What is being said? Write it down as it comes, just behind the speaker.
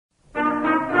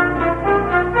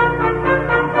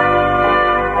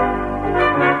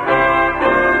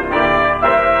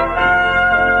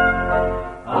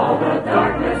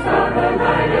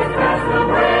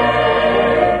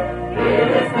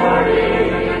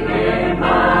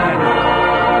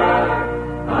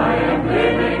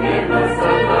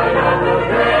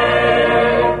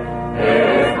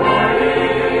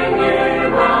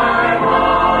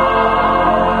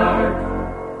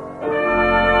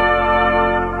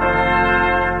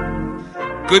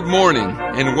Good morning,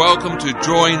 and welcome to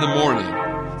Joy in the Morning.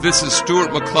 This is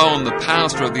Stuart McClellan, the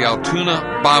pastor of the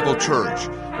Altoona Bible Church.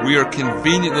 We are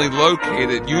conveniently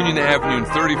located at Union Avenue and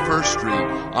 31st Street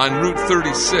on Route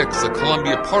 36, the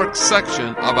Columbia Park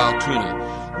section of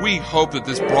Altoona. We hope that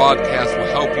this broadcast will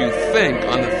help you think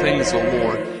on the things of the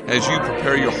Lord as you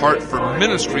prepare your heart for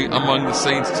ministry among the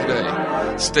saints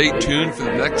today. Stay tuned for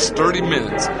the next 30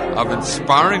 minutes of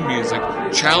inspiring music,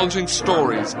 challenging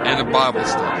stories, and a Bible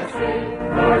study.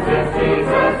 Lord,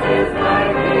 Jesus is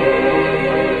my name.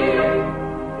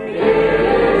 It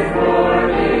is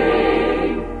morning.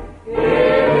 It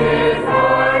is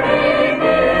morning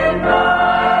in my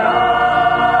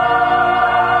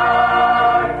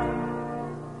heart.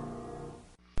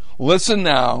 Listen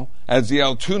now as the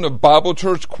Altoona Bible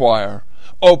Church Choir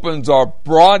opens our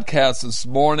broadcast this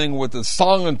morning with a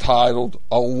song entitled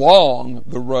Along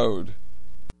the Road.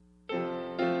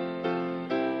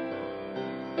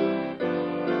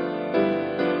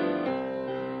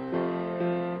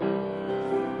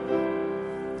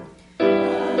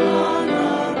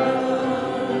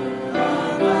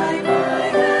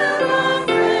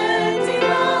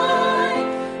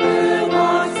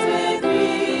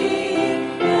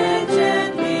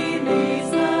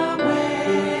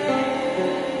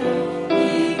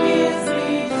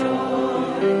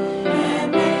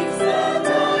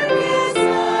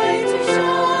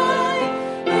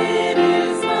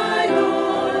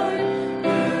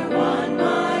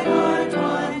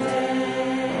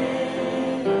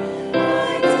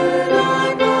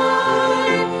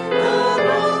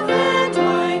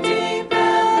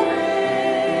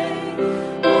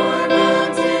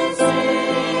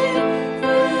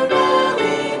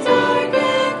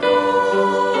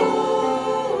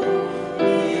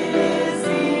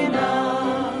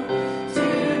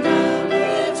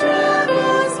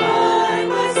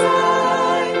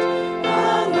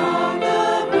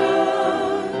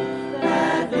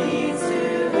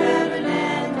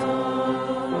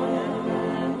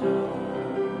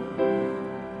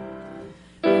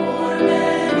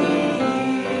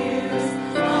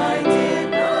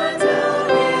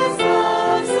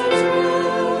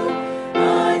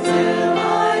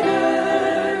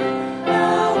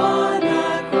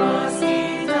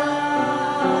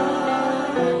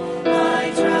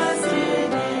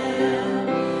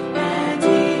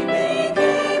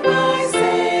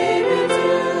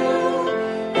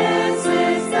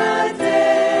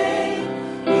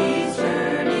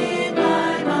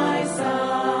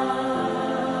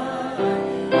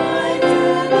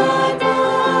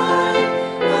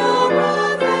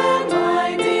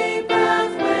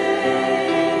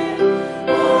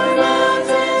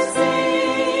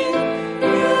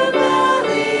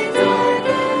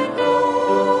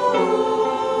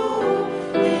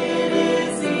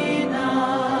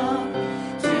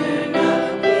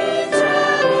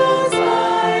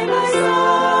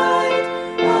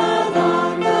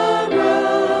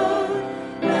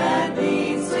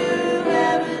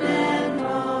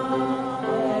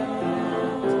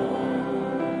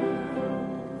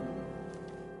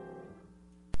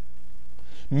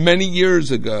 Many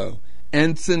years ago,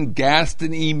 Ensign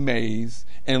Gaston E. Mays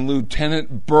and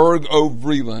Lieutenant Berg O.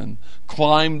 Vreeland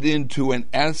climbed into an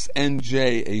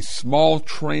SNJ, a small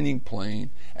training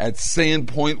plane, at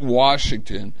Sandpoint,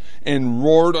 Washington, and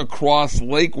roared across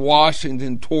Lake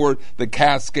Washington toward the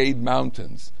Cascade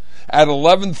Mountains. At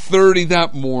 11:30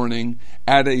 that morning,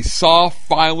 at a saw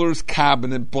filer's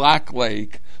cabin at Black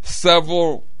Lake,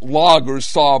 several loggers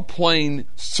saw a plane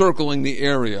circling the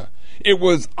area. It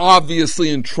was obviously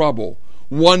in trouble.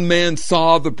 One man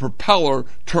saw the propeller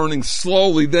turning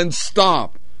slowly, then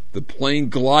stop. The plane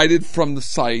glided from the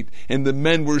site, and the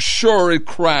men were sure it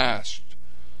crashed.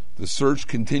 The search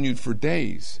continued for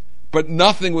days, but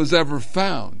nothing was ever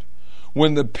found.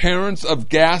 When the parents of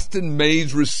Gaston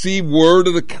Mays received word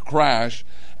of the crash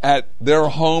at their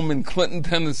home in Clinton,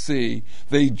 Tennessee,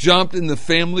 they jumped in the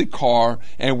family car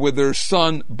and with their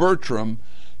son Bertram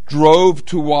drove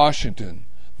to Washington.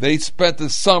 They spent the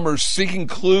summer seeking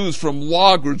clues from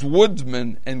loggers,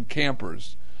 woodsmen, and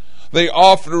campers. They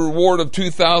offered a reward of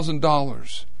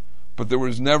 $2,000, but there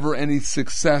was never any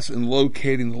success in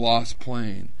locating the lost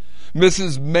plane.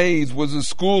 Mrs. Mays was a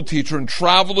school teacher and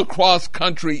traveled across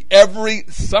country every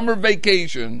summer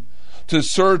vacation to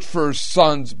search for her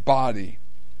son's body.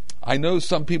 I know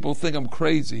some people think I'm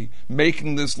crazy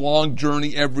making this long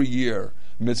journey every year,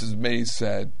 Mrs. Mays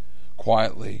said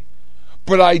quietly.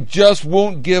 But I just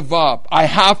won't give up. I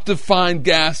have to find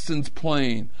Gaston's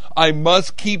plane. I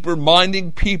must keep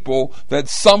reminding people that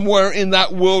somewhere in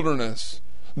that wilderness,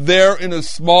 there in a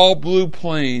small blue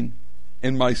plane,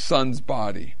 in my son's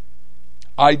body.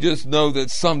 I just know that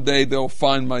someday they'll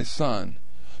find my son.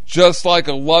 Just like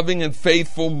a loving and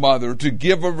faithful mother to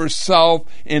give of herself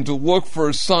and to look for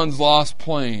her son's lost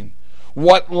plane.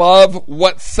 What love,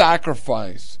 what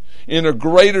sacrifice. In a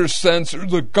greater sense,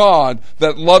 there's a God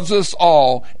that loves us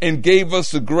all and gave us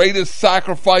the greatest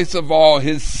sacrifice of all,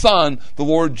 His Son, the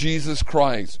Lord Jesus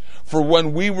Christ. For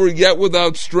when we were yet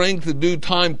without strength, in due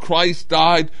time Christ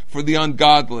died for the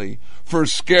ungodly. For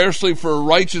scarcely for a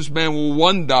righteous man will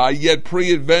one die, yet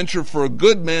peradventure for a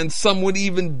good man some would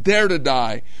even dare to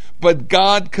die. But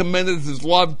God commended His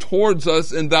love towards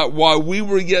us in that while we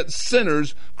were yet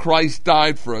sinners, Christ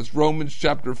died for us. Romans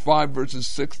chapter 5, verses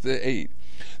 6 to 8.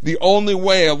 The only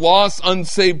way a lost,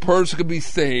 unsaved person can be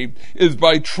saved is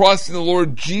by trusting the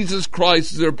Lord Jesus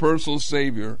Christ as their personal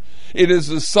Savior. It is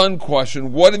the Son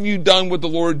question. What have you done with the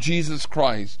Lord Jesus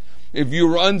Christ? If you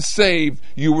were unsaved,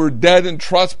 you were dead in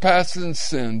trespasses and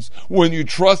sins. When you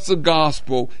trust the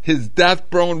gospel, His death,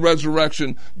 burial, and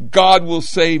resurrection, God will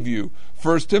save you.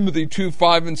 1 Timothy 2,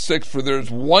 5, and 6, for there is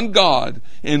one God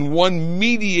and one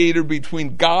mediator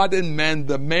between God and men,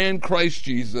 the man Christ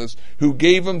Jesus, who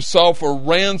gave Himself a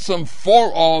ransom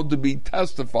for all to be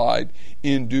testified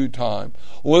in due time.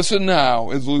 Listen now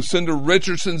as Lucinda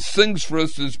Richardson sings for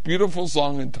us this beautiful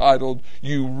song entitled,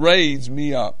 You Raise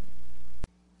Me Up.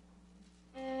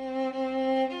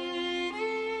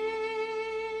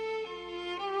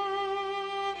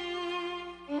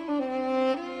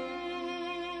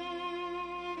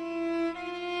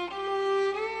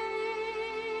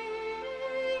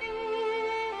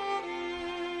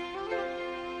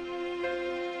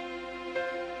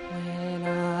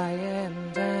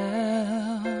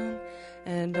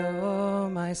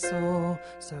 My soul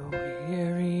so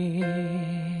weary,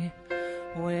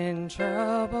 when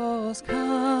troubles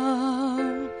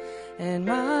come and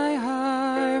my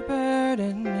heart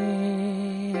burden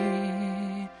me,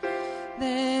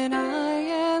 then I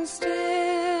am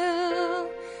still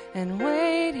and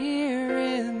wait here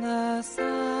in the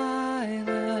silence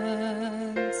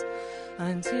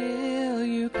until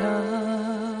you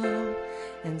come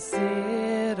and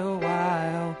sit a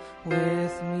while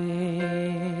with me.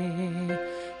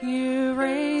 You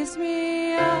raise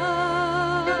me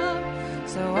up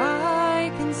so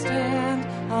I can stand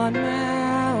on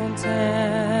mountains.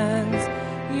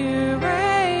 You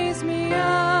raise me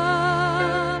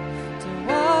up to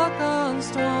walk on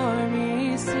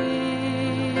stormy seas.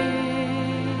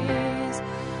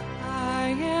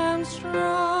 I am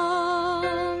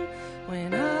strong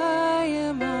when I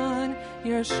am on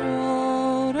your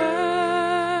shoulders.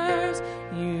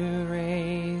 You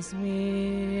raise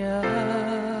me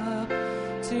up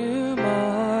to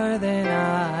more than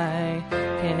I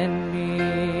can be.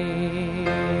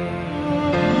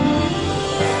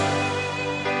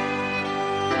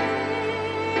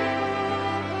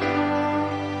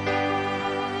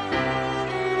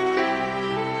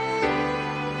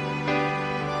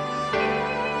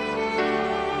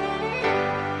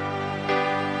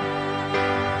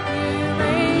 You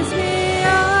raise me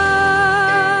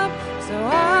up so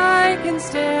I can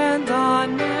stand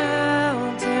on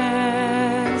mountains.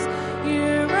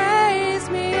 You raise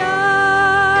me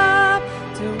up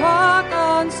to walk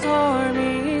on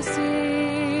stormy seas.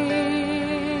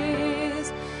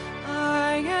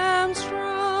 I am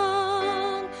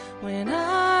strong when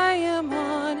I am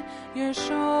on your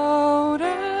shoulders.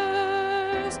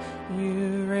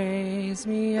 You raise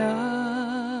me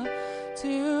up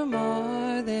to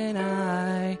more than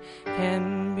I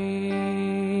can be.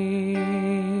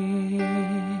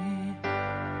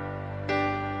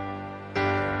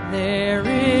 There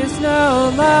is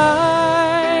no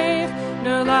life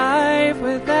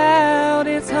without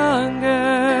its hunger.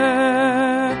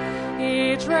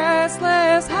 Each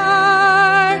restless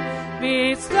heart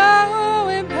beats so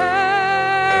imperfectly.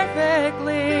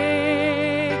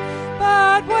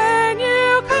 But when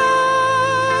you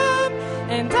come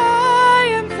and I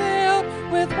am filled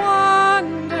with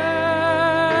wonder,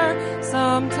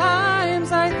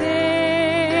 sometimes I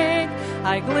think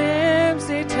I glimpse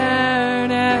eternity.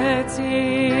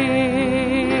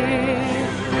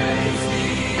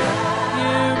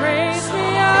 You raise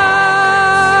me up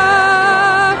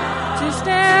to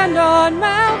stand on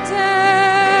mountains.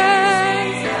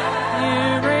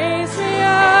 You raise me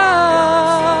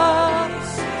up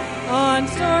on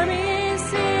stormy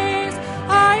seas.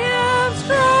 I am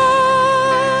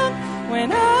strong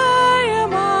when I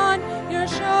am on your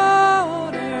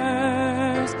shoulders.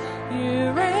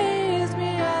 You raise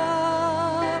me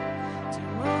up to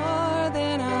more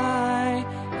than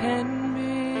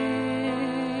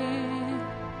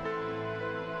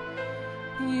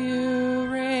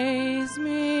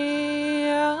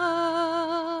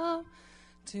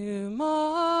to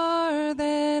more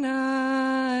than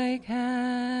I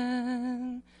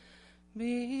can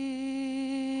be.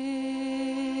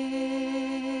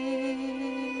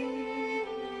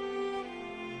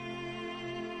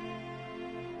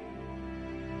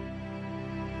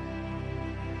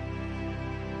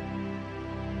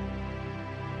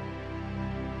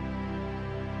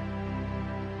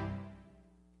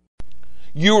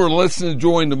 You are listening to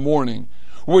Joy in the Morning,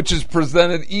 which is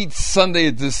presented each Sunday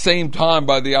at the same time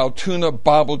by the Altoona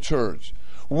Bible Church.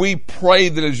 We pray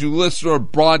that as you listen to our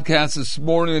broadcast this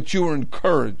morning that you are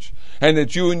encouraged and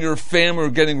that you and your family are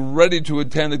getting ready to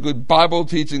attend a good Bible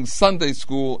teaching Sunday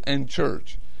school and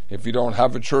church. If you don't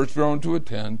have a church you're going to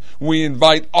attend, we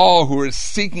invite all who are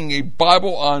seeking a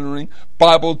Bible-honoring,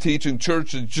 Bible-teaching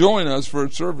church to join us for our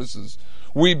services.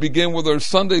 We begin with our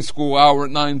Sunday school hour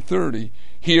at 9:30.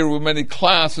 Here with many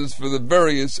classes for the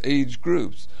various age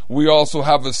groups. We also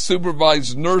have a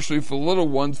supervised nursery for little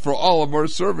ones for all of our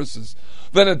services.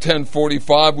 Then at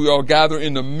 10:45, we all gather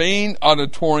in the main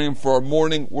auditorium for our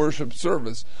morning worship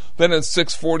service. Then at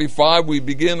 6:45, we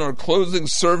begin our closing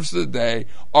service of the day,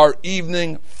 our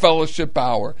evening fellowship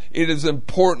hour. It is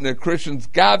important that Christians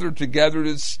gather together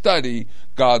to study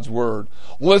God's Word.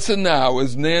 Listen now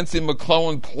as Nancy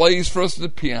McClellan plays for us at the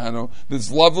piano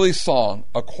this lovely song,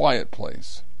 A Quiet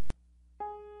Place.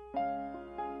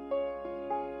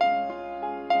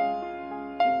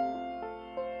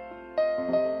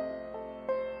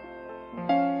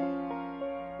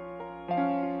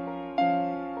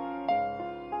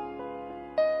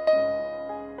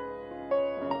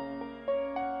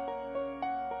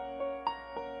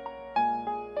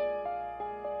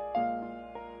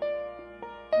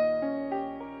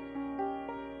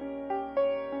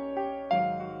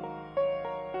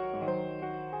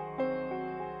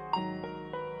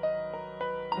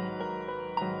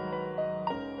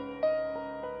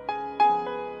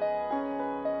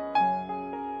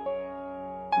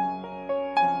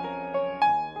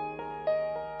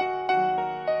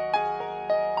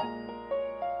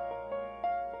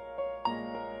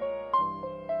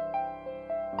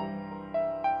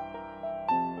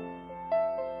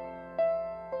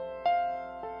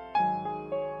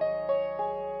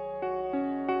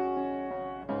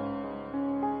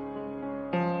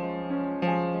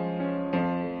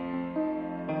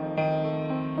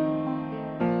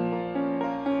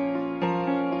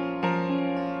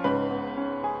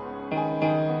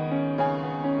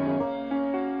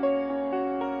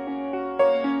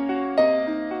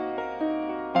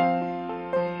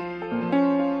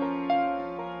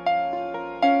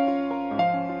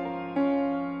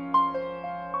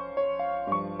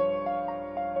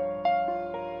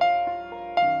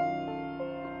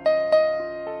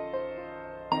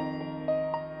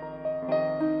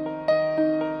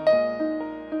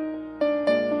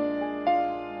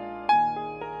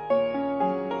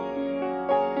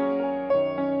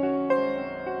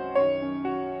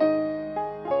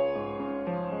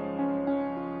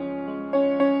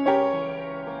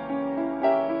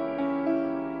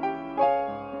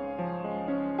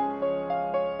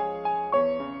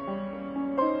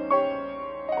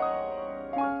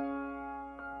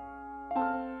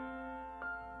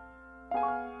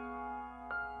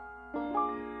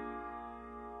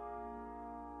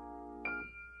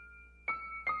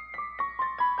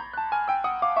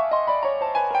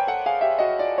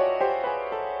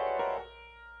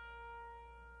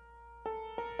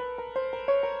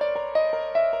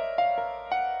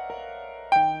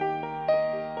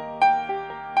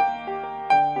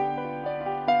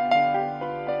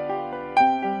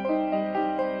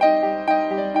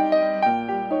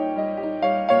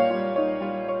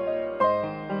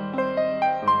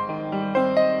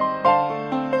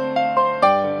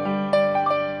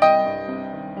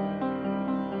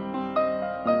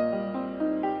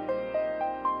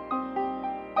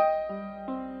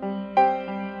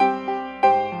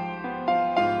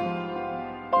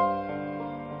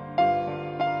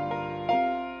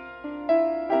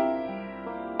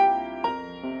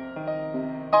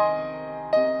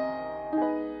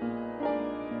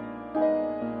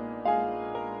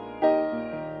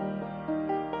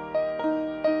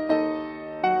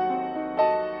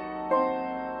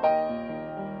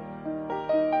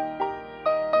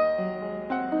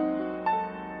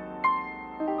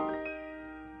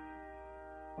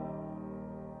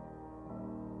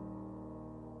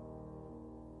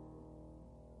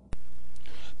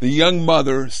 The young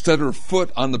mother set her foot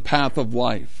on the path of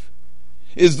life.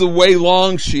 Is the way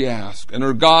long, she asked, and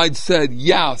her guide said,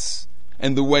 yes,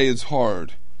 and the way is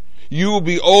hard. You will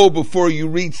be old before you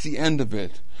reach the end of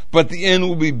it, but the end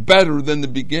will be better than the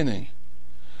beginning.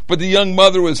 But the young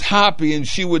mother was happy, and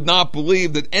she would not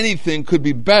believe that anything could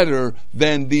be better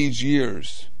than these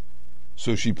years.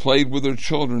 So she played with her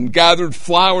children, gathered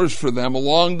flowers for them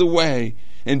along the way,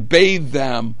 and bathed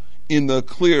them in the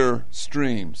clear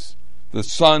streams. The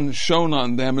sun shone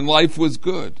on them, and life was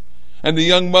good. And the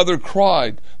young mother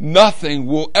cried, "Nothing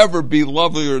will ever be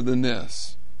lovelier than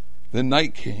this." The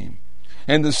night came,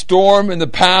 and the storm and the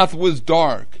path was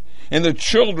dark, and the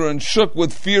children shook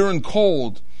with fear and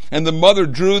cold. And the mother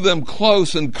drew them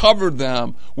close and covered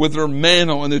them with her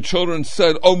mantle. And the children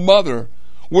said, "Oh, mother,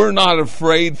 we're not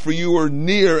afraid, for you are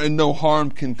near and no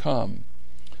harm can come."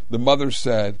 The mother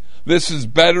said, "This is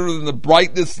better than the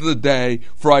brightness of the day,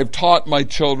 for I've taught my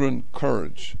children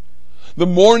courage." The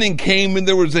morning came, and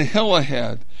there was a hill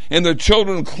ahead, and the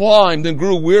children climbed and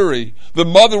grew weary. The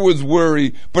mother was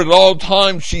weary, but at all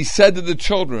times she said to the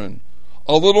children,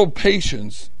 "A little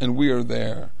patience, and we are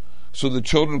there." So the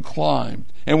children climbed,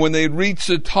 and when they reached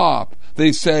the top,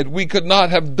 they said, "We could not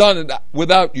have done it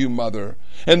without you, mother."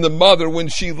 And the mother, when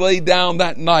she lay down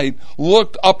that night,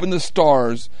 looked up in the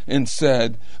stars and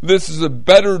said, "This is a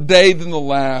better day than the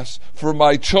last, for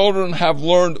my children have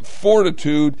learned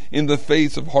fortitude in the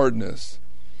face of hardness.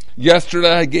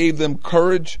 Yesterday I gave them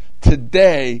courage,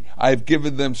 today I have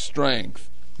given them strength."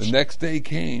 The next day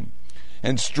came,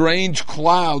 and strange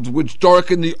clouds which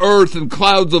darkened the earth, and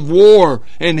clouds of war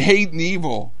and hate and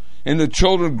evil. And the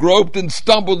children groped and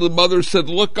stumbled. The mother said,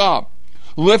 "Look up,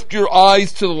 lift your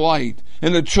eyes to the light."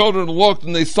 And the children looked,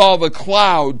 and they saw the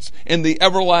clouds and the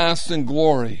everlasting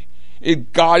glory.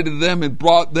 It guided them and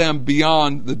brought them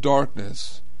beyond the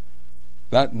darkness.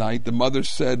 That night the mother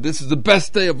said, "This is the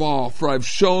best day of all, for I've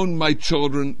shown my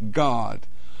children God."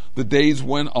 The days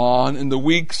went on, and the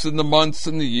weeks and the months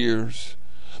and the years.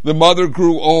 The mother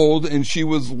grew old, and she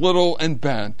was little and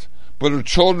bent, but her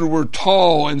children were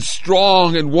tall and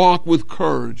strong and walked with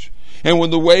courage. And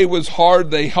when the way was hard,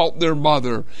 they helped their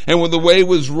mother, and when the way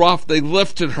was rough, they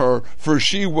lifted her, for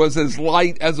she was as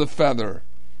light as a feather.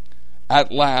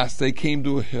 At last they came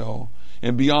to a hill,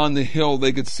 and beyond the hill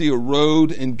they could see a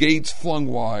road and gates flung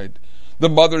wide. The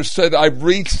mother said, "I've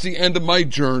reached the end of my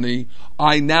journey.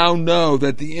 I now know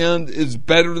that the end is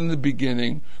better than the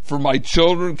beginning, for my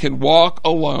children can walk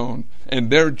alone,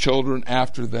 and their children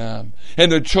after them."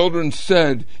 And the children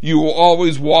said, "You will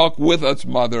always walk with us,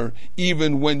 mother,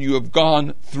 even when you have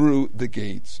gone through the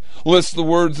gates." Listen to the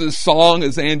words of this song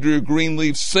as Andrea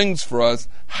Greenleaf sings for us,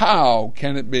 "How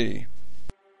Can It Be?"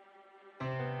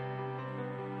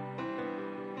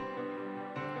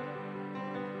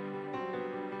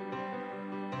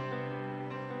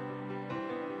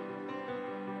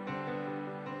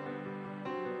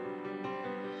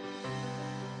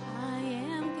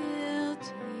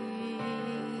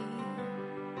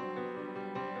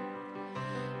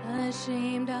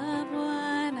 Ashamed of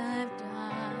what I've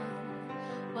done,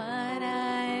 what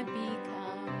I've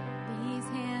become. These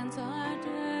hands are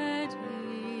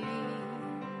dirty.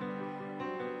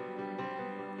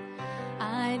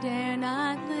 I dare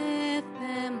not lift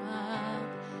them up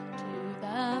to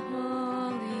the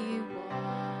Holy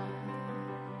One.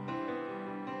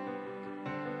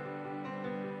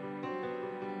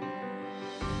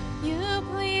 You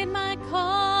plead my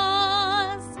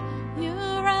cause, you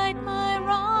right my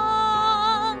wrongs.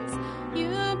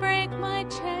 You break my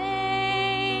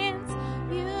chains,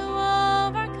 you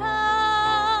overcome.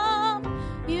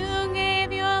 You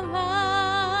gave your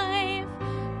life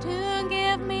to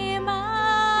give me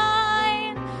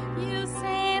mine. You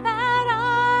say that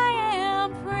I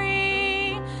am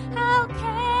free. How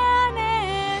can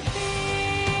it be?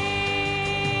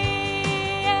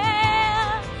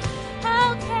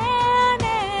 How can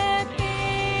it be?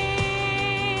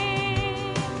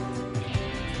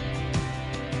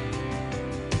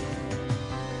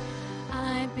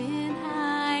 I've been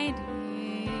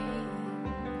hiding,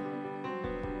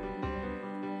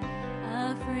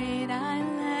 afraid I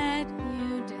let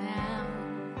you down.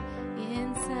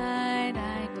 Inside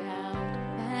I doubt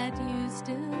that you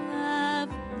still love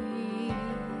me.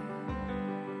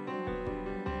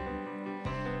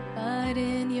 But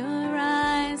in your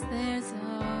eyes there's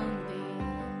only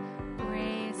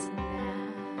grace now.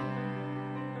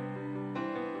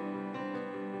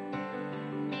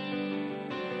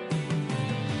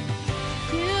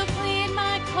 You plead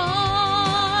my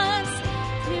cause,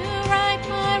 you right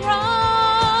my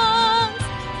wrongs,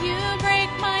 you break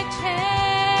my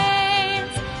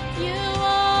chains, you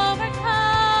overcome.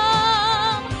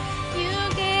 You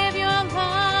gave your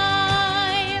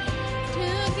life to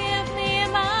give me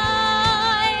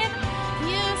mine.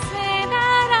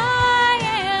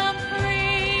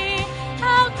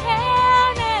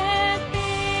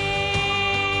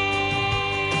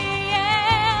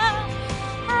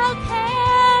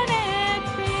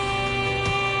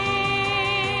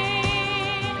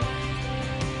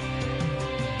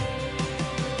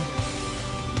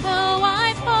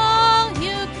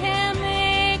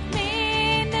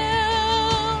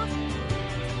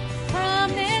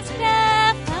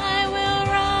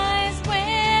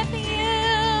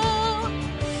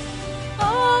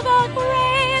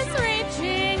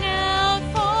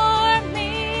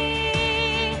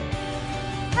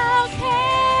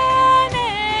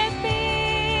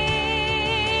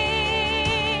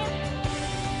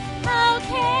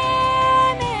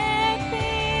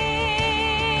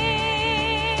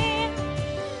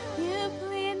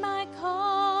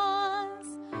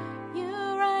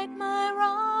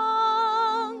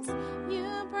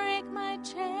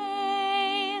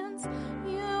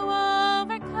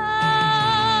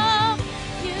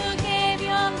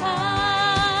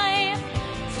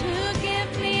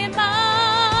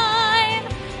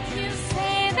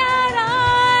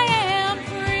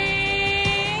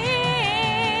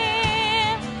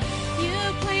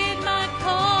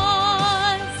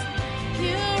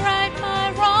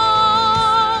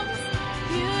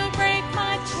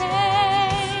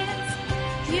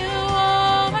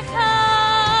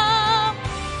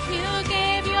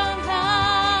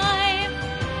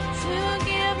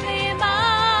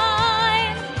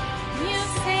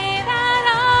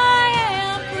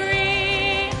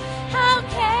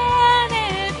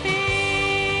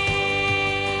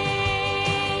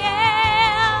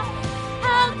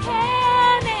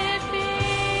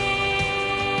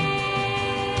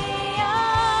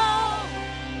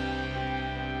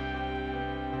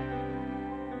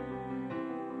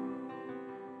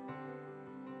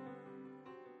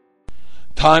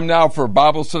 Time now for a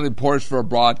Bible study portion for a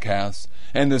broadcast.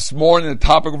 And this morning the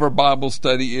topic of our Bible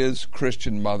study is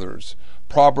Christian mothers.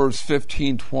 Proverbs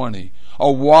 15:20.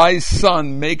 A wise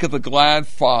son maketh a glad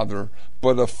father,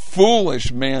 but a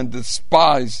foolish man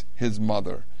despises his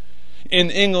mother. In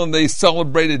England, they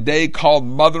celebrate a day called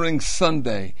Mothering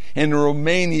Sunday. In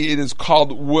Romania, it is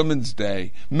called Women's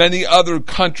Day. Many other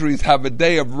countries have a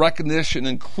day of recognition,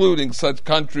 including such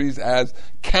countries as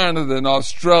Canada and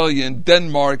Australia and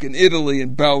Denmark and Italy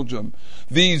and Belgium.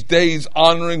 These days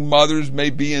honoring mothers may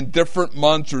be in different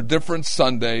months or different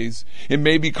Sundays. It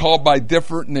may be called by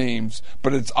different names,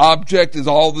 but its object is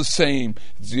all the same.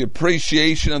 It's the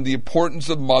appreciation of the importance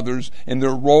of mothers and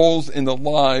their roles in the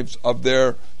lives of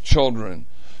their children.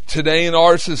 Today in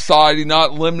our society,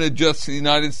 not limited just to the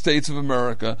United States of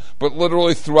America, but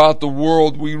literally throughout the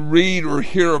world, we read or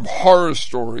hear of horror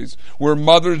stories where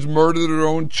mothers murder their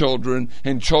own children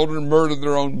and children murder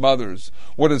their own mothers.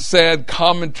 What a sad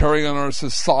commentary on our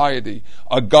society.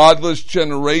 A godless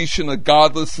generation, a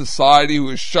godless society who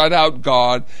has shut out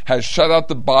God, has shut out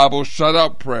the Bible, shut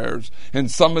out prayers, and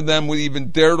some of them would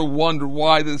even dare to wonder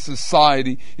why this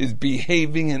society is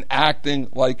behaving and acting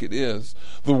like it is.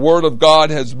 The Word of God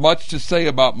has much to say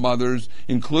about mothers,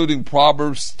 including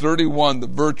Proverbs 31, the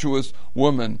virtuous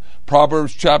woman.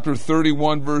 Proverbs chapter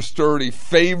 31, verse 30,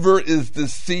 favor is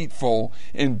deceitful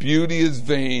and beauty is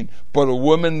vain, but a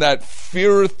woman that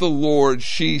feareth the Lord,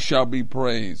 she shall be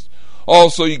praised.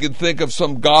 Also, you can think of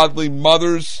some godly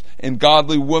mothers and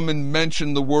godly women mentioned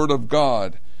in the Word of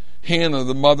God. Hannah,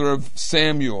 the mother of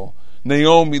Samuel.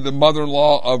 Naomi, the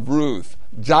mother-in-law of Ruth.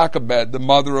 Jochebed, the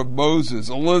mother of Moses.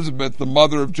 Elizabeth, the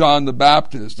mother of John the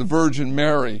Baptist. The Virgin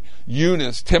Mary.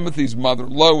 Eunice, Timothy's mother.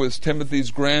 Lois,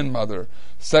 Timothy's grandmother.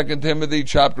 2 Timothy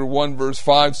chapter 1 verse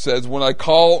 5 says, when I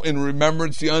call in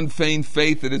remembrance the unfeigned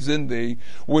faith that is in thee,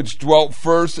 which dwelt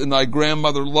first in thy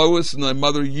grandmother Lois and thy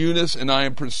mother Eunice, and I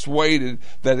am persuaded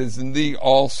that is in thee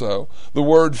also. The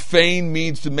word feign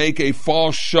means to make a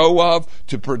false show of,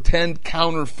 to pretend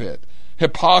counterfeit.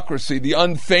 Hypocrisy. The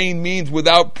unfeigned means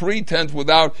without pretense,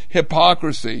 without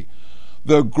hypocrisy.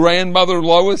 The grandmother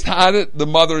Lois had it, the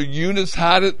mother Eunice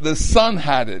had it, the son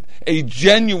had it. A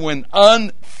genuine,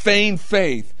 unfeigned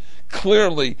faith.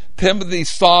 Clearly, Timothy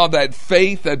saw that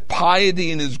faith, that piety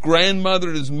in his grandmother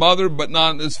and his mother, but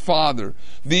not in his father.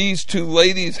 These two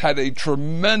ladies had a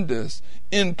tremendous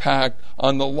impact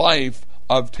on the life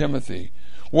of Timothy.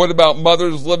 What about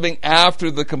mothers living after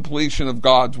the completion of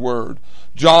God's Word?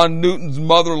 John Newton's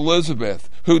mother Elizabeth,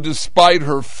 who despite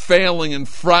her failing and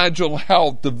fragile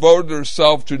health, devoted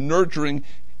herself to nurturing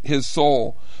his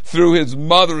soul. Through his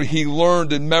mother, he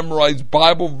learned and memorized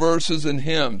Bible verses and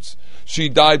hymns. She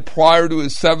died prior to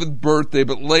his 7th birthday,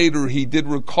 but later he did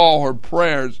recall her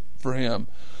prayers for him.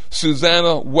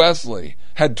 Susanna Wesley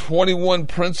had 21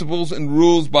 principles and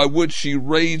rules by which she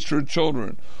raised her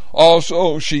children.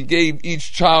 Also, she gave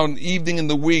each child an evening in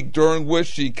the week during which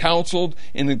she counseled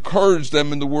and encouraged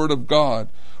them in the Word of God.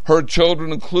 Her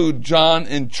children include John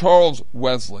and Charles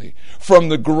Wesley. From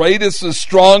the greatest, the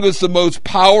strongest, the most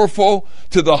powerful,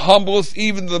 to the humblest,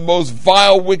 even the most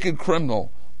vile, wicked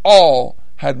criminal, all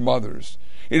had mothers.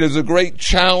 It is a great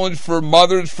challenge for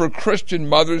mothers, for Christian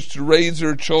mothers, to raise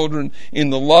their children in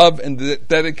the love and the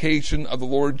dedication of the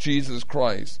Lord Jesus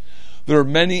Christ. There are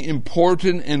many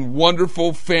important and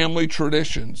wonderful family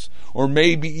traditions, or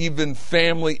maybe even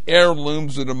family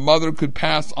heirlooms that a mother could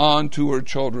pass on to her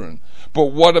children.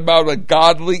 But what about a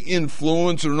godly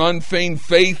influence or an unfeigned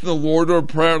faith in the Lord or a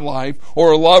prayer life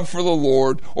or a love for the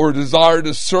Lord or a desire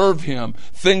to serve Him,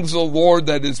 things of the Lord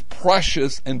that is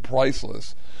precious and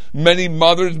priceless? Many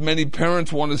mothers, many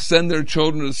parents want to send their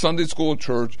children to Sunday school or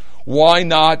church. Why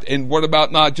not? And what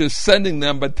about not just sending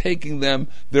them, but taking them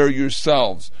there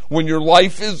yourselves? When your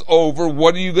life is over,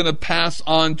 what are you going to pass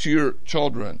on to your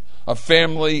children? A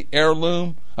family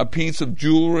heirloom? A piece of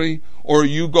jewelry? Or are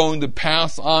you going to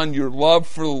pass on your love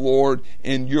for the Lord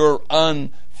and your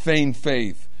unfeigned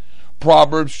faith?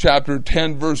 Proverbs chapter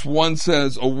 10 verse 1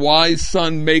 says, a wise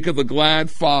son maketh a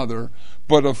glad father,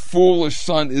 but a foolish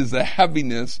son is the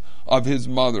heaviness of his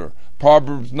mother.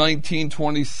 Proverbs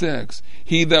 19:26,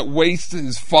 he that wasteth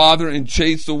his father and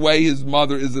chaseth away his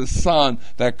mother is a son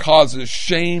that causes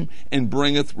shame and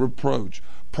bringeth reproach.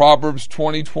 Proverbs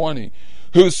 20:20,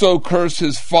 whoso curse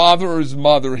his father or his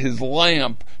mother, his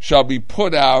lamp shall be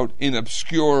put out in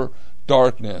obscure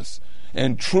darkness.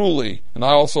 And truly, and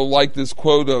I also like this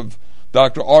quote of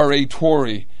Dr. R.A.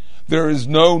 Torrey, there is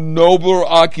no nobler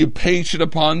occupation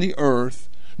upon the earth,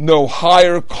 no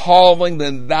higher calling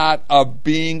than that of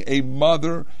being a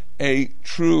mother, a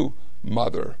true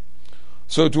mother.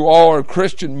 So to all our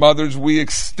Christian mothers, we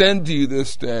extend to you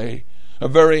this day a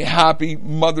very happy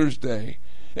Mother's Day,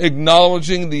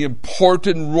 acknowledging the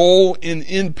important role and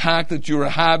impact that you are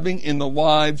having in the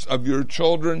lives of your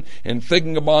children, and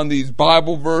thinking upon these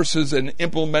Bible verses and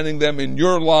implementing them in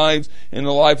your lives and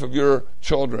the life of your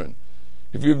children.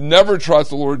 If you've never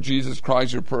trusted the Lord Jesus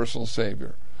Christ, your personal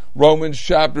Savior, Romans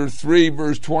chapter 3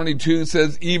 verse 22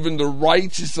 says, even the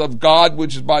righteousness of God,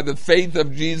 which is by the faith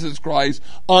of Jesus Christ,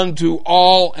 unto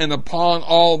all and upon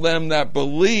all them that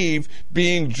believe,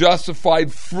 being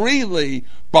justified freely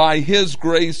by his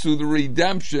grace through the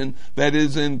redemption that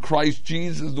is in Christ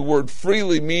Jesus. The word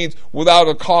freely means without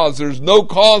a cause. There's no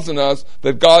cause in us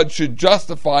that God should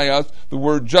justify us. The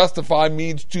word justify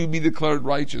means to be declared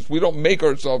righteous. We don't make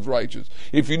ourselves righteous.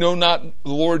 If you know not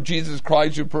the Lord Jesus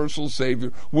Christ, your personal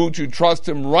Savior, won't you trust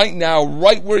him right now,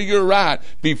 right where you're at,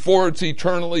 before it's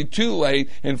eternally too late?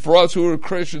 And for us who are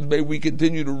Christians, may we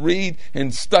continue to read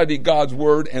and study God's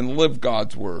word and live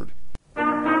God's word.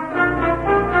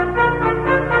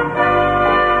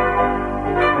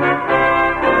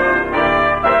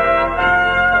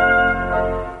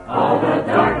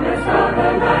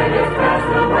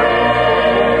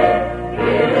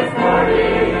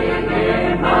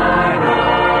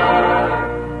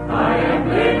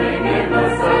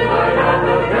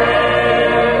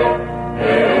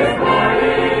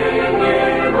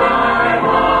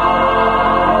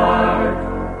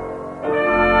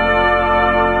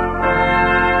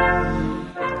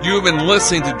 You've been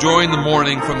listening to Joy in the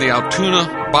Morning from the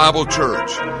Altoona Bible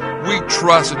Church. We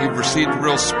trust that you've received a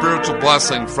real spiritual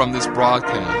blessing from this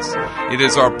broadcast. It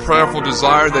is our prayerful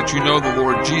desire that you know the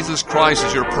Lord Jesus Christ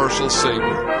is your personal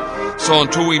Savior. So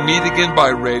until we meet again by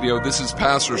radio, this is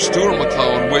Pastor Stuart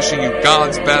McClellan wishing you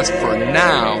God's best for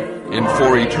now and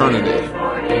for eternity.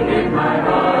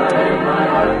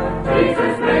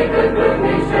 Jesus, make the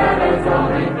gloomy shadows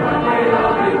only one day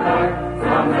all depart.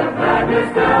 Songs of gladness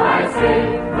still I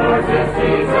sing, Lord,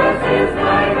 Jesus is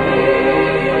my King.